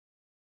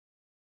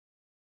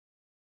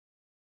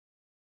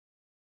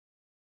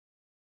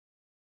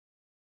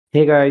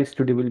Hey guys,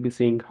 today we'll be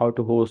seeing how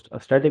to host a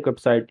static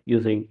website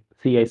using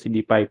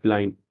CI/CD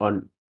pipeline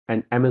on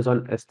an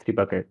Amazon S3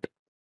 bucket.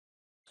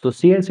 So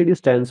CI/CD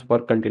stands for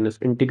continuous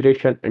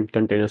integration and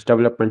continuous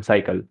development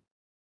cycle.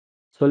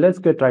 So let's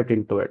get right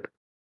into it.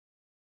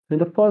 In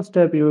the first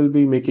step, you will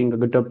be making a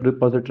GitHub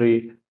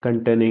repository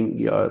containing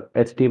your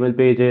HTML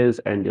pages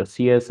and your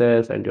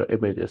CSS and your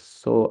images.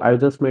 So I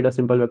just made a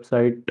simple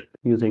website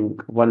using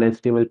one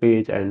HTML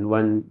page and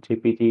one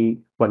JPG,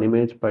 one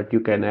image, but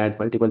you can add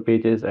multiple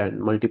pages and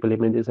multiple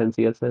images and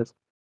CSS,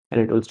 and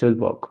it will still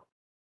work.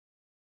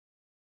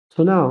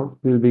 So now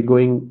we'll be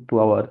going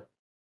to our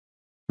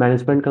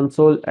management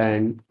console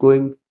and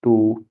going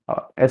to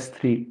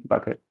S3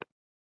 bucket.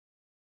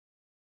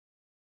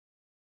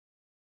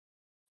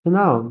 So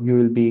now you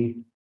will be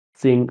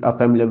seeing a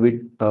familiar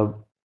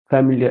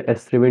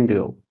S3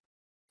 window.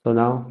 So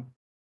now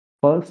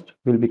first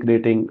we'll be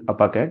creating a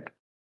bucket.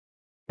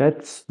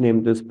 Let's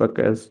name this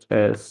bucket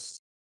as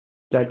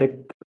static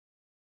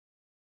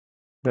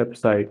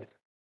website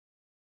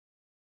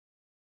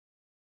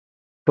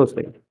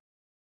hosting.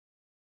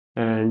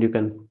 And you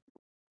can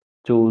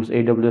choose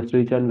AWS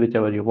region,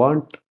 whichever you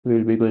want.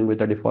 We'll be going with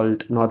the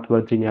default North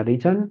Virginia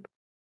region.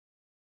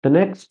 The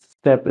next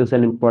step is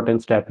an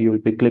important step. You will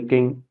be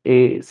clicking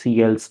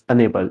ACL's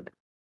enabled.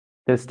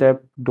 This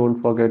step, don't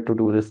forget to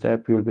do this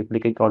step. You will be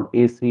clicking on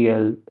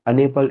ACL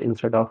enable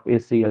instead of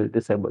ACL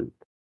disable.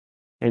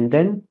 And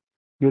then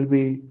you'll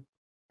be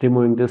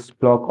removing this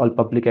block all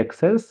public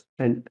access,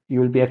 and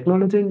you will be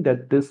acknowledging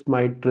that this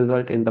might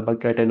result in the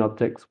bucket and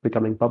objects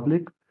becoming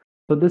public.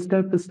 So this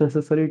step is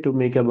necessary to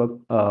make a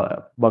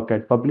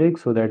bucket public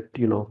so that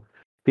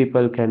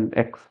people can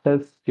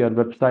access your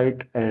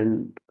website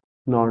and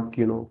not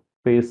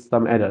face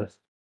some errors.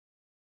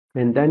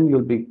 And then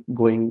you'll be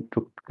going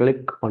to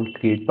click on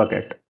create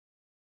bucket.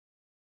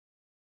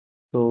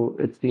 So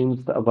it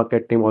seems the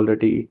bucket name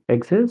already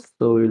exists,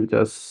 so we'll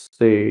just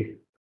say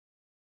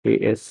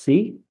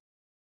ASC.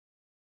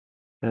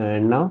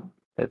 And now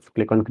let's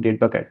click on create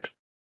bucket.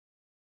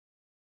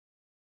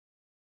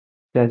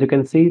 As you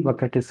can see,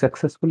 bucket is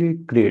successfully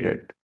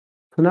created.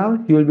 So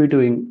now you will be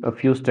doing a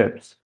few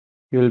steps.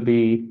 You will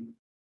be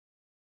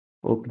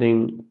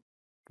opening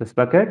this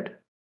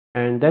bucket,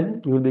 and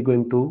then you will be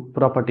going to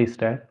properties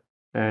tab,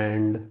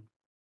 and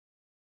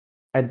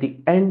at the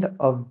end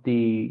of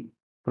the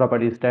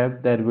properties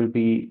tab there will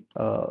be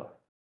a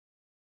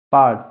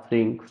part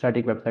saying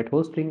static website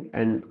hosting,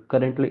 and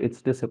currently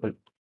it's disabled.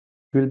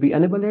 We will be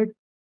enabling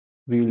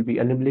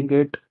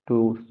it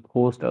to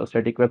host a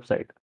static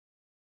website.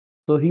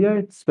 So here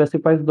it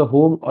specifies the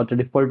home or the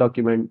default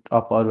document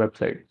of our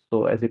website.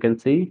 So as you can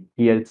see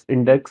here, it's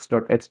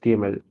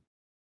index.html.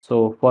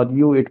 So for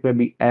you it may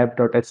be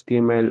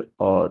app.html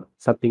or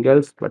something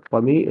else, but for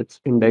me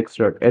it's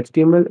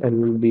index.html, and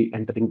we'll be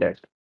entering that.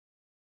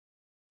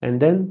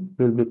 And then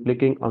we'll be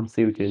clicking on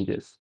save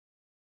changes.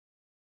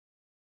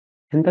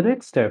 In the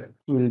next step,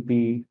 we'll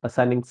be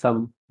assigning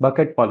some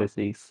bucket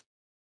policies,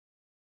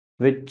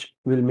 which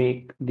will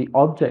make the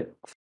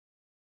objects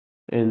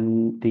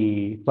in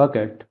the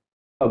bucket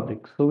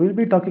public. So we'll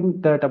be talking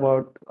that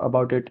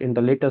about it in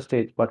the later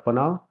stage, but for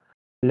now,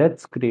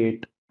 let's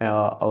create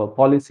our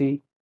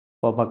policy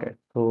for bucket.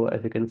 So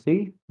as you can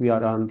see, we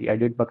are on the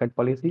edit bucket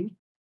policy.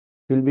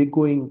 We'll be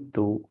going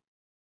to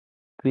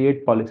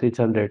create policy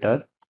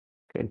generator.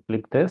 Okay,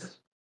 click this,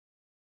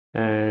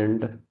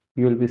 and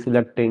you will be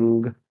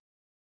selecting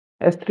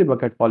S3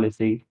 bucket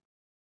policy,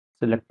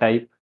 select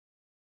type,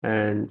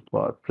 and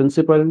for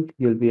principal,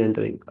 you'll be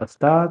entering a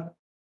star.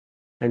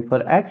 And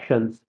for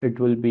actions, it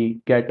will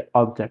be get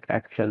object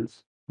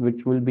actions,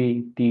 which will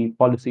be the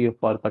policy of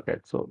our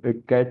bucket. So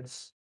it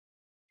gets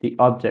the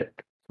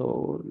object.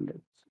 So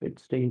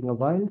it's taking a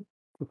while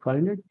to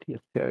find it.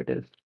 Yes, here it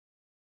is.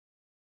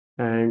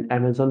 And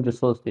Amazon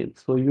resource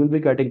deals. So you'll be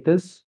getting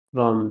this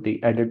from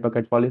the edit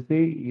bucket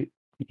policy.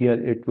 Here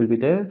it will be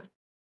there. You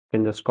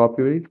can just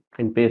copy it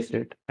and paste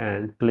it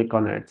and click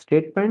on add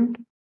statement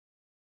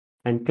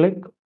and click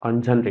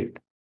on generate.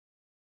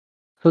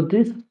 So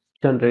this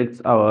generates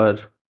our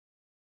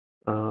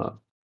uh,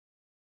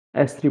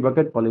 S3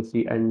 bucket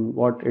policy, and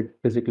what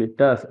it basically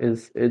does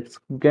is it's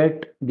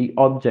get the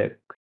object.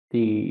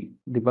 The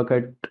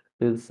bucket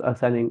is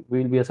assigning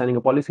will be assigning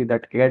a policy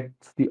that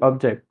gets the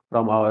object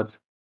from our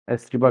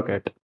S3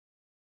 bucket,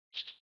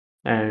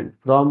 and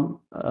from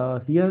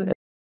here,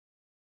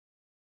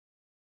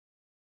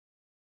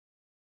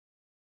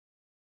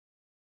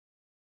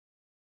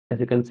 as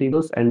you can see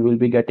those, and we'll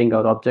be getting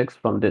our objects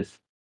from this.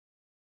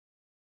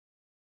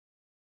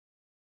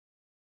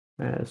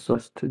 So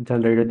just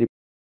generated the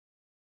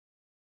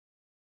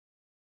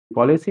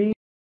policy.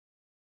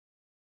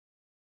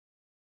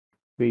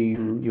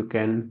 You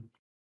can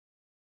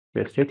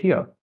paste it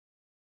here.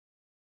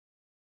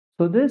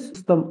 So this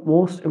is the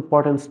most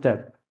important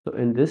step. So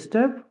in this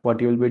step,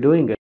 what you will be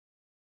doing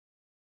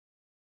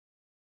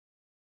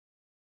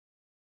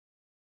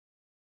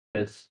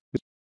is,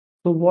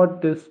 so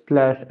what this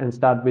slash and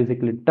star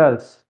basically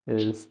does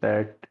is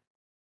that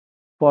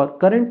for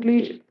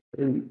currently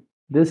in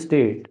this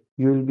state,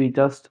 you will be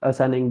just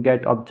assigning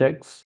get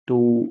objects to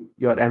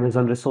your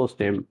Amazon resource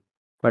name.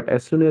 But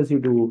as soon as you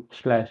do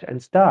slash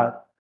and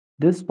star,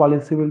 this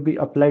policy will be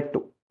applied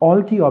to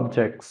all the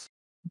objects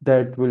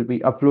that will be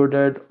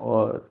uploaded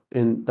or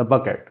in the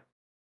bucket.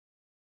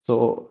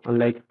 So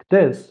unlike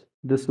this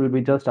will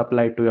be just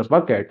applied to your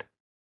bucket.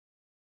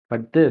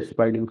 But this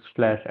by doing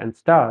slash and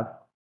star,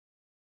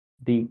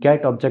 the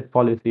get object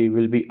policy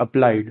will be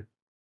applied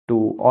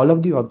to all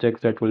of the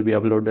objects that will be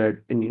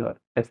uploaded in your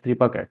S3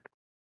 bucket.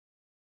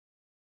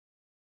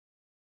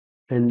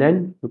 And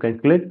then you can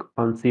click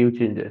on Save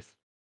Changes.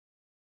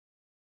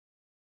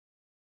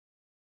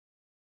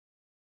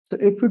 So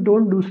if you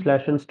don't do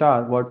slash and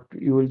star, what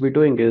you will be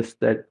doing is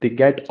that the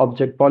get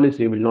object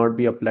policy will not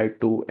be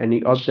applied to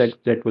any objects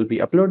that will be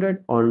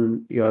uploaded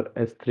on your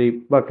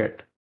S3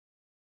 bucket.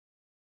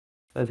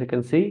 As you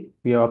can see,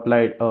 we have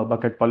applied a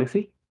bucket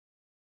policy.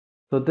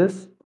 So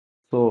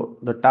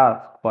the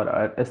task for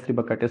our S3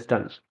 bucket is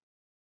done.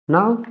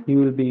 Now you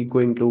will be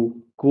going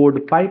to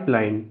code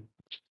pipeline,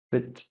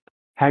 which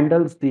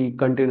handles the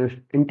continuous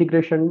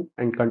integration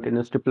and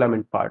continuous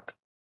deployment part.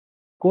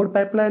 Code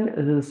pipeline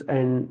is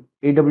an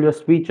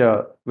AWS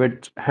feature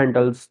which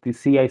handles the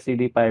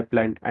CI/CD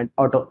pipeline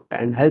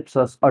and helps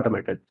us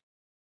automate it.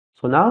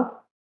 So now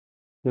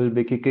you will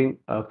be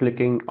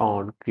clicking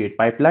on create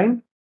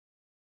pipeline.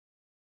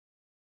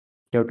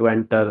 You have to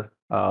enter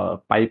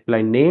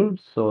pipeline name.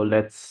 So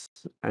let's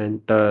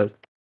enter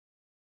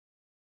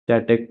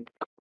static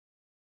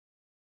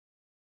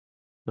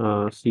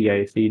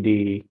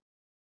CI/CD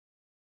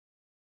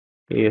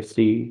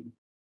ASC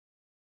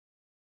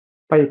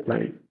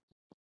pipeline,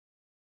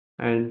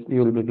 and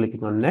you will be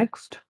clicking on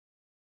next.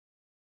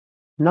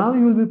 Now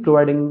you will be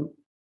providing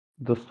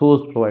the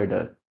source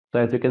provider. So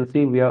as you can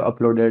see, we are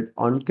uploaded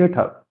on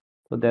GitHub.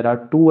 So there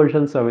are two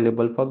versions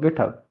available for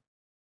GitHub.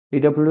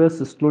 AWS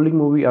is slowly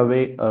moving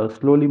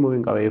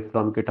away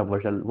from GitHub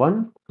version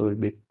 1. So we'll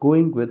be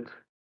going with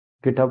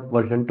GitHub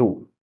version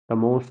 2, the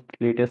most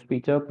latest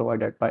feature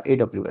provided by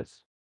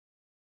AWS.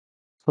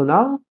 So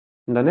now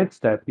in the next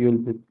step, you will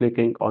be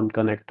clicking on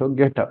connect to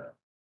GitHub.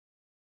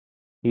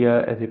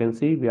 Here, as you can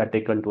see, we are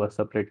taken to a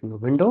separate new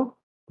window.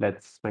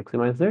 Let's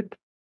maximize it.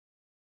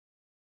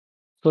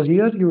 So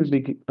here you will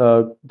be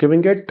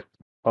giving it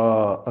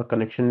a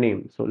connection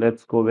name. So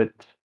let's go with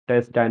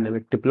test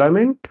dynamic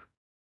deployment.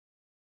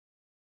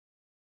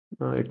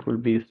 It will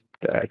be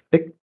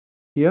static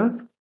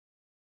here,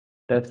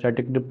 test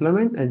static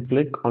deployment, and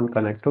click on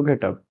connect to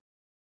GitHub.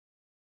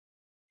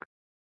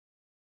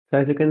 So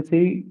as you can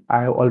see,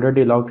 I have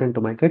already logged into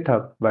my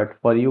GitHub, but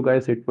for you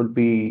guys, it would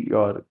be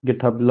your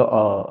GitHub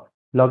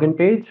login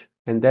page.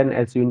 And then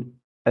as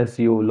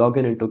you log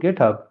in into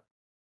GitHub,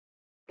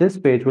 this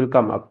page will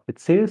come up. It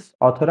says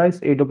authorize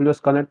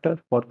AWS connector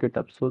for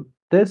GitHub. So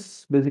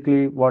this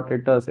basically what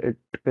it does,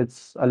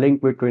 it's a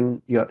link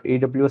between your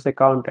AWS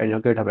account and your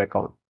GitHub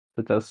account.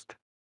 So just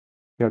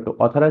you have to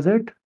authorize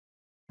it.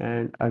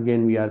 And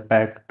again, we are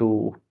back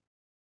to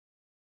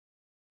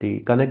the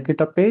connect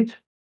GitHub page.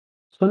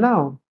 So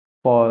now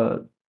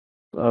for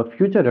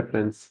future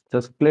reference,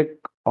 just click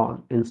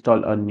on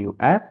install a new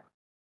app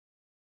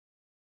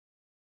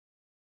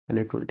and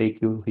it will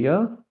take you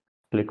here.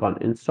 Click on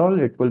install.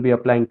 It will be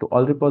applying to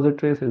all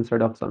repositories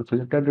instead of some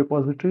selected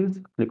repositories.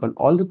 Click on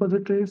all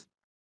repositories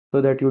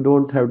so that you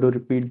don't have to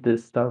repeat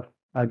this stuff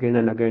again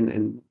and again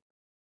and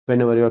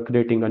whenever you're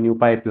creating a new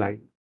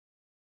pipeline.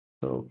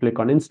 So click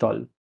on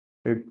install.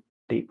 It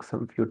takes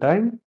some few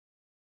time.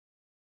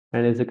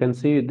 And as you can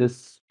see,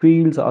 this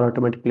fields are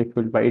automatically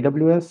filled by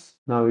AWS.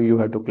 Now you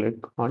have to click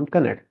on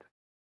connect.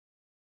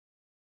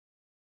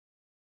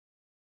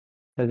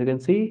 As you can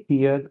see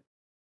here,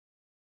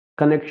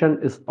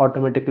 connection is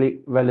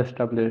automatically well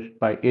established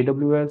by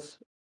AWS.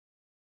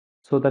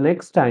 So the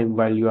next time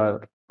while you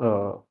are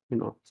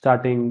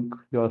starting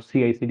your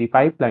CI/CD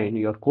pipeline,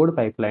 your code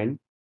pipeline,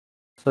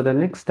 so the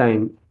next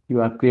time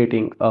you are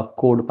creating a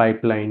code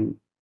pipeline,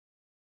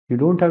 you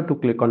don't have to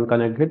click on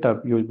connect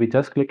GitHub. You will be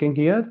just clicking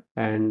here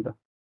and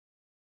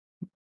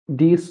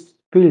these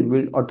field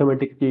will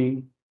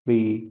automatically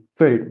be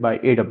filled by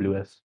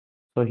AWS.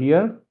 So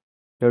here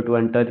you have to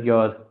enter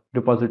your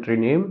repository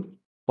name.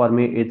 For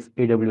me, it's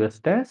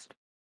AWS test,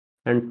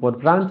 and for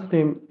branch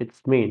name,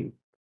 it's main.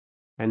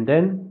 And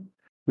then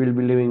we'll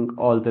be leaving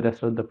all the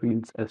rest of the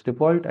fields as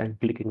default and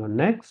clicking on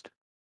next.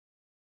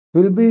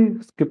 We'll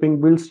be skipping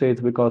build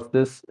stage because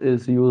this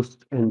is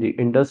used in the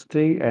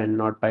industry and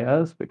not by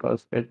us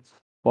because it's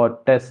for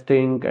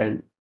testing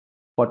and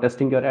for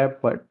testing your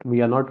app, but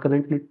we are not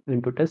currently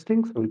into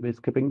testing, so we'll be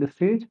skipping this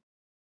stage.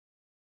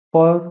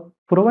 For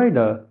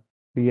provider,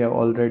 we have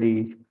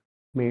already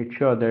made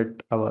sure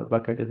that our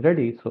bucket is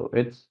ready. So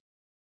it's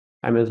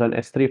Amazon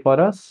S3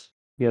 for us.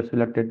 We have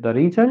selected the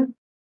region.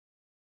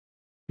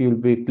 You'll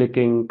be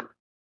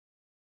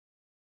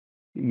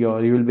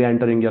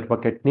entering your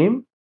bucket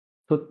name.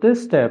 So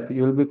this step,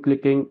 you'll be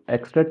clicking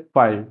extract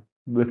file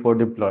before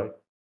deploy.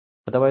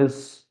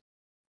 Otherwise,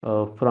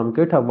 from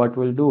GitHub, what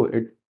we'll do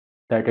it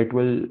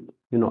will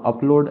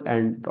upload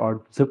and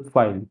or zip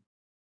file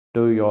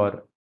to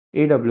your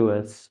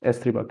AWS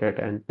S3 bucket,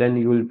 and then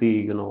you will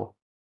be,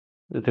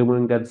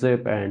 removing that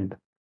zip and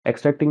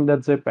extracting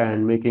that zip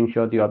and making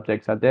sure the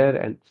objects are there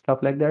and stuff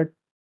like that.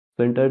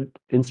 So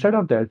instead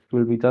of that,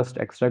 we'll be just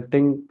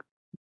extracting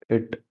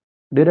it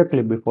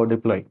directly before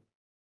deploying.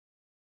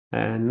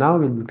 And now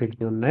we'll be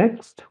clicking on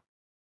next.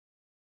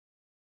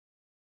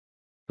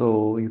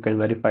 So you can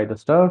verify the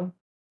stuff,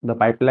 the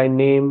pipeline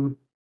name,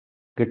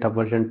 GitHub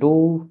version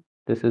 2.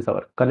 This is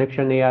our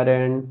connection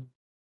ARN.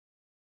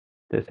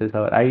 This is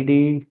our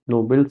ID,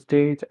 no build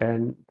stage,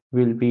 and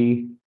we'll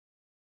be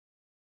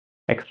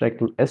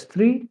extracting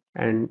S3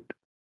 and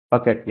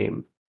bucket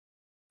name.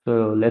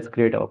 So let's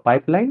create our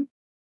pipeline.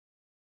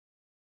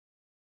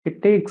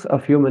 It takes a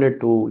few minutes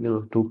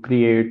to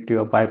create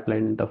your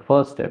pipeline, the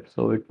first step.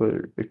 So it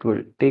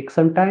will take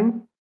some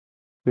time.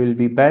 We'll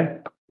be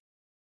back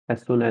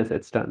as soon as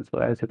it's done. So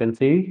as you can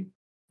see,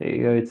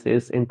 here it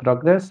says in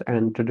progress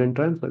and didn't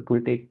run. So it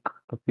will take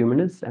a few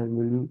minutes and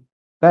we'll be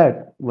back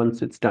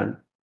once it's done.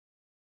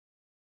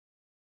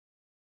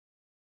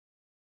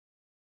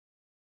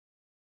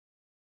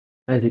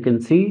 As you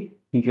can see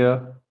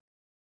here,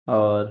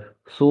 our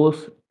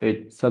source,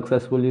 it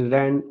successfully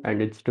ran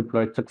and it's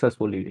deployed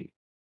successfully.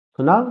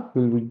 So now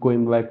we'll be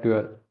going back to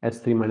your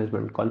S3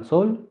 management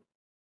console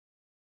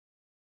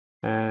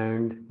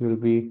and you'll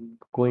be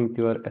going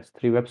to your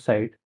S3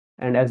 website.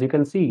 And as you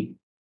can see,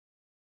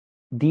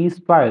 these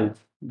files,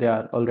 they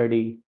are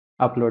already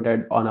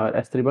uploaded on our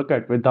S3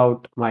 bucket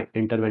without my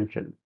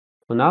intervention.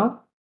 So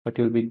now what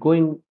we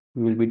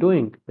will be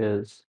doing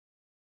is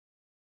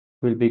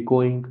we'll be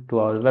going to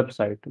our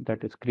website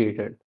that is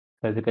created.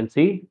 As you can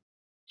see,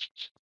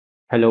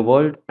 hello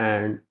world,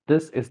 and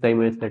this is the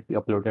image that we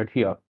uploaded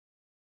here.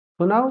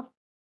 So now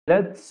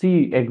let's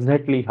see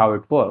exactly how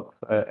it works.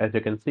 As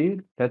you can see,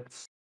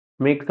 let's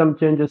make some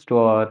changes to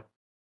our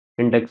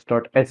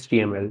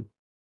index.html.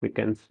 We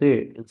can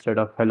say instead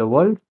of hello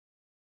world,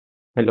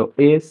 hello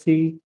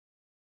ASC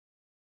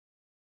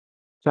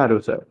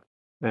carousel,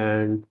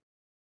 and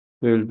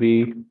we'll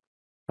be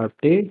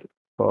update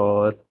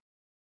for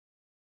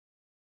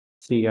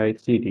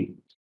CICD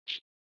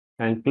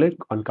and click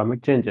on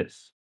commit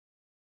changes.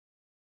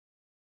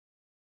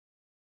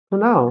 So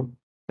now,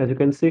 as you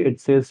can see,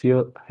 it says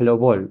here hello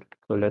world.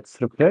 So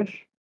let's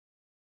refresh.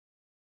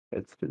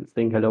 It's still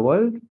saying hello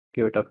world.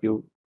 Give it a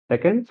few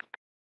seconds.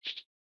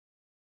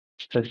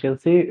 So as you can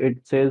see,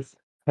 it says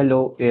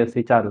hello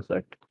ASC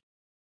carousel.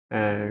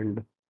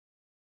 And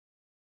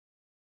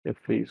if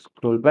we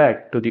scroll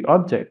back to the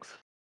objects,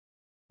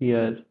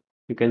 here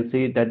you can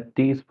see that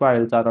these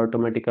files are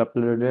automatically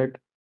uploaded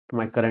to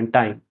my current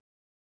time.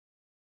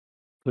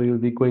 So you'll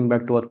be going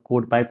back to our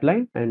code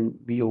pipeline and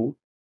view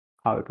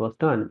how it was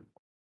done.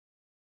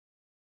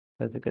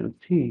 As you can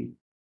see,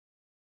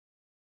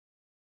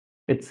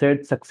 it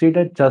said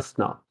succeeded just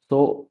now.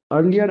 So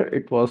earlier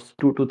it was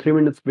 2 to 3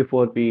 minutes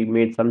before we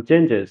made some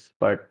changes,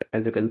 but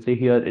as you can see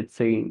here, it's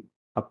saying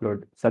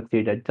upload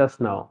succeeded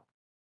just now.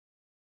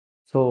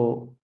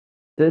 So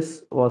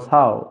this was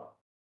how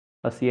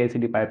a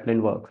CI/CD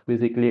pipeline works.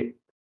 Basically,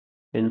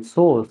 in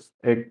source,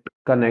 it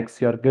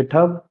connects your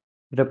GitHub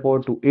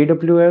report to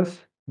AWS,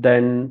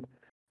 then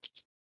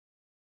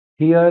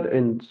here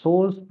in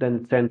source,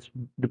 then sends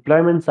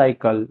deployment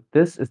cycle.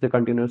 This is the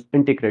continuous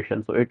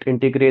integration. So it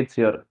integrates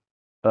your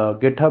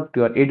GitHub to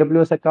your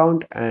AWS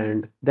account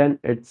and then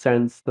it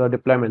sends the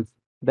deployments.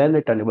 Then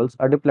it enables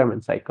a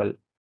deployment cycle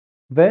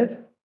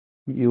where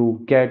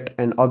you get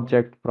an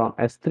object from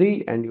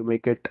S3 and you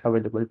make it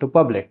available to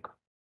public.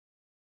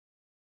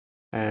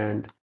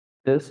 And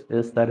this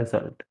is the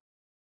result.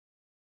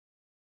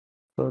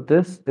 So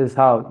this is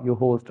how you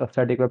host a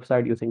static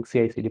website using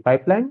CI/CD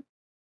pipeline.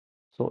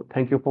 So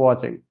thank you for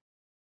watching.